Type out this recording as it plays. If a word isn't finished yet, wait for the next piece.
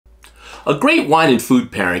A great wine and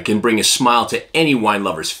food pairing can bring a smile to any wine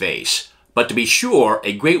lover's face. But to be sure,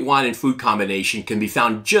 a great wine and food combination can be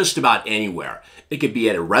found just about anywhere. It could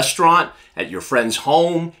be at a restaurant, at your friend's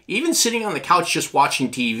home, even sitting on the couch just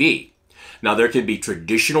watching TV. Now, there can be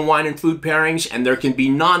traditional wine and food pairings, and there can be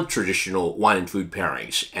non-traditional wine and food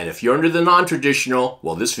pairings. And if you're into the non-traditional,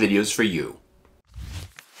 well, this video is for you.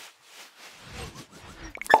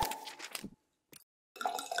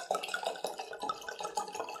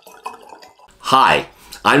 Hi,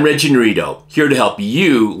 I'm Reg Norito, here to help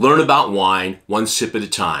you learn about wine one sip at a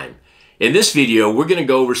time. In this video, we're going to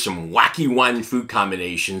go over some wacky wine and food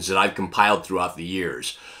combinations that I've compiled throughout the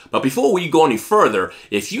years. But before we go any further,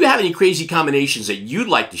 if you have any crazy combinations that you'd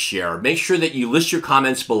like to share, make sure that you list your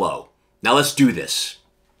comments below. Now let's do this.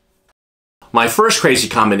 My first crazy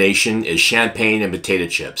combination is champagne and potato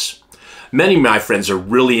chips. Many of my friends are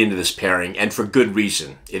really into this pairing, and for good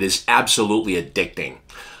reason. It is absolutely addicting.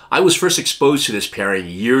 I was first exposed to this pairing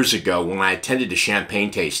years ago when I attended a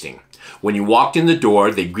champagne tasting. When you walked in the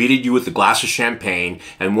door, they greeted you with a glass of champagne,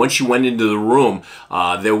 and once you went into the room,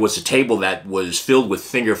 there was a table that was filled with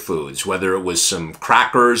finger foods, whether it was some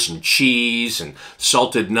crackers and cheese and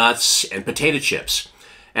salted nuts and potato chips.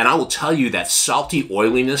 And I will tell you that salty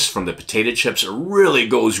oiliness from the potato chips really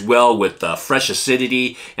goes well with the fresh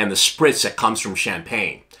acidity and the spritz that comes from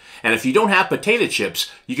champagne. And if you don't have potato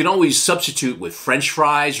chips, you can always substitute with French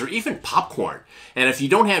fries or even popcorn. And if you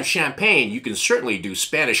don't have champagne, you can certainly do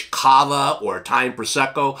Spanish cava or Italian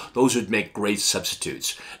prosecco. Those would make great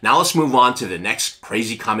substitutes. Now let's move on to the next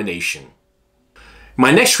crazy combination.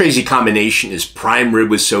 My next crazy combination is prime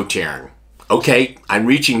rib with Sauternes. Okay, I'm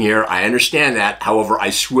reaching here, I understand that. However,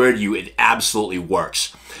 I swear to you, it absolutely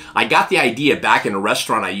works. I got the idea back in a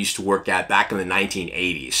restaurant I used to work at back in the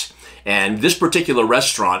 1980s. And this particular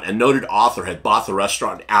restaurant, a noted author had bought the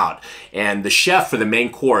restaurant out, and the chef for the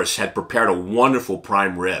main course had prepared a wonderful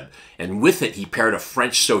prime rib, and with it he paired a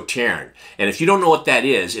French Sauternes. And if you don't know what that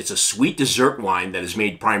is, it's a sweet dessert wine that is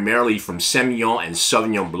made primarily from Semillon and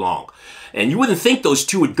Sauvignon Blanc. And you wouldn't think those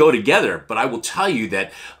two would go together, but I will tell you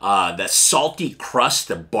that that salty crust,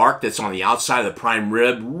 the bark that's on the outside of the prime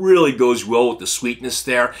rib, really goes well with the sweetness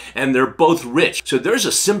there, and they're both rich. So there's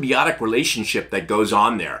a symbiotic relationship that goes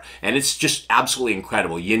on there, and it's just absolutely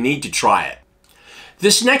incredible. You need to try it.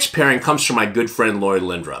 This next pairing comes from my good friend Lori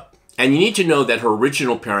Lindrup. And you need to know that her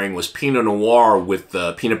original pairing was Pinot Noir with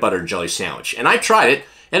the peanut butter and jelly sandwich. And I tried it,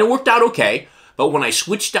 and it worked out okay. But when I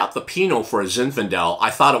switched out the Pinot for a Zinfandel, I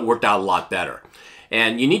thought it worked out a lot better.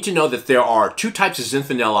 And you need to know that there are two types of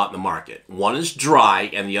Zinfandel out in the market. One is dry,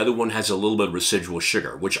 and the other one has a little bit of residual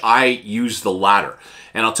sugar, which I use the latter.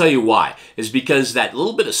 And I'll tell you why. It's because that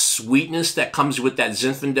little bit of sweetness that comes with that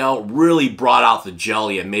Zinfandel really brought out the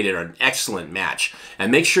jelly and made it an excellent match.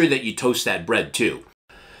 And make sure that you toast that bread too.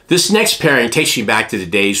 This next pairing takes me back to the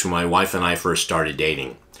days when my wife and I first started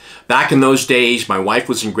dating. Back in those days, my wife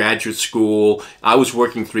was in graduate school, I was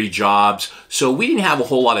working 3 jobs, so we didn't have a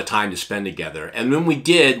whole lot of time to spend together. And when we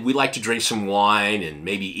did, we liked to drink some wine and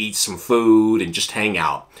maybe eat some food and just hang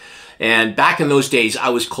out. And back in those days, I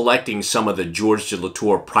was collecting some of the Georges de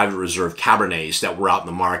Latour Private Reserve Cabernets that were out in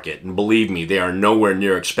the market. And believe me, they are nowhere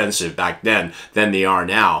near expensive back then than they are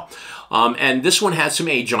now. And this one had some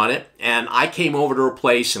age on it, and I came over to her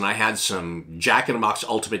place and I had some Jack in the Box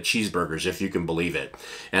Ultimate Cheeseburgers, if you can believe it.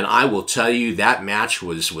 And I will tell you that match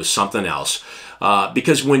was something else.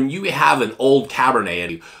 Because when you have an old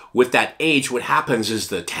Cabernet, with that age, what happens is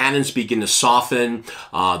the tannins begin to soften,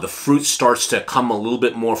 the fruit starts to come a little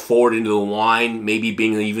bit more forward into the wine, maybe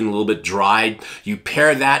being even a little bit dried. You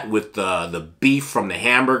pair that with the beef from the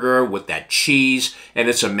hamburger, with that cheese, and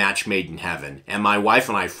it's a match made in heaven. And my wife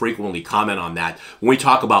and I frequently comment on that when we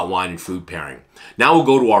talk about wine and food pairing. Now we'll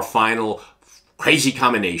go to our final crazy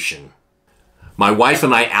combination. My wife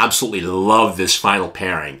and I absolutely love this final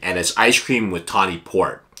pairing, and it's ice cream with Tawny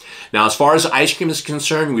port. Now, as far as ice cream is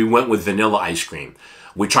concerned, we went with vanilla ice cream.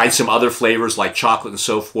 We tried some other flavors like chocolate and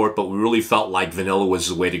so forth, but we really felt like vanilla was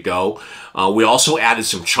the way to go. We also added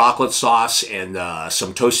some chocolate sauce and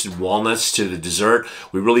some toasted walnuts to the dessert.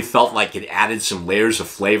 We really felt like it added some layers of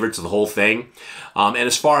flavor to the whole thing. And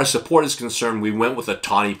as far as the port is concerned, we went with a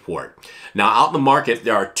Tawny port. Now, out in the market,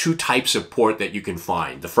 there are 2 types of port that you can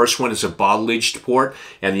find. The first one is a bottle-aged port,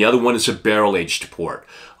 and the other one is a barrel-aged port.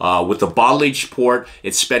 With the bottle-aged port,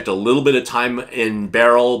 it's spent a little bit of time in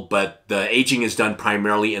barrel, but the aging is done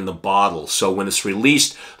primarily in the bottle. So when it's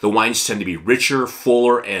released, the wines tend to be richer,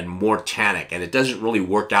 fuller, and more tannic, and it doesn't really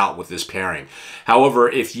work out with this pairing. However,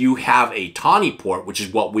 if you have a Tawny port, which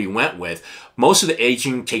is what we went with, Most of the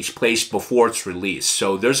aging takes place before it's released,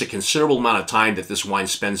 so there's a considerable amount of time that this wine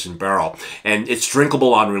spends in barrel, and it's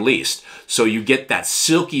drinkable on release. So you get that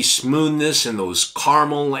silky smoothness and those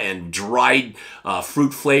caramel and dried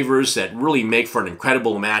fruit flavors that really make for an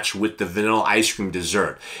incredible match with the vanilla ice cream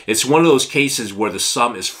dessert. It's one of those cases where the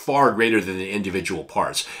sum is far greater than the individual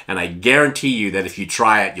parts, and I guarantee you that if you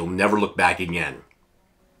try it, you'll never look back again.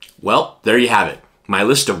 Well, there you have it, my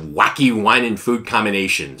list of wacky wine and food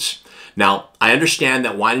combinations. Now, I understand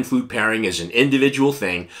that wine and food pairing is an individual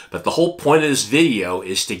thing, but the whole point of this video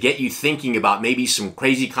is to get you thinking about maybe some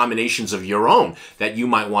crazy combinations of your own that you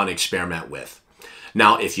might want to experiment with.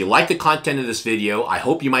 Now, if you like the content of this video, I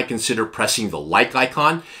hope you might consider pressing the like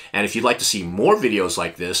icon. And if you'd like to see more videos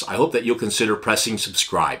like this, I hope that you'll consider pressing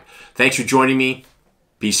subscribe. Thanks for joining me.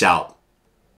 Peace out.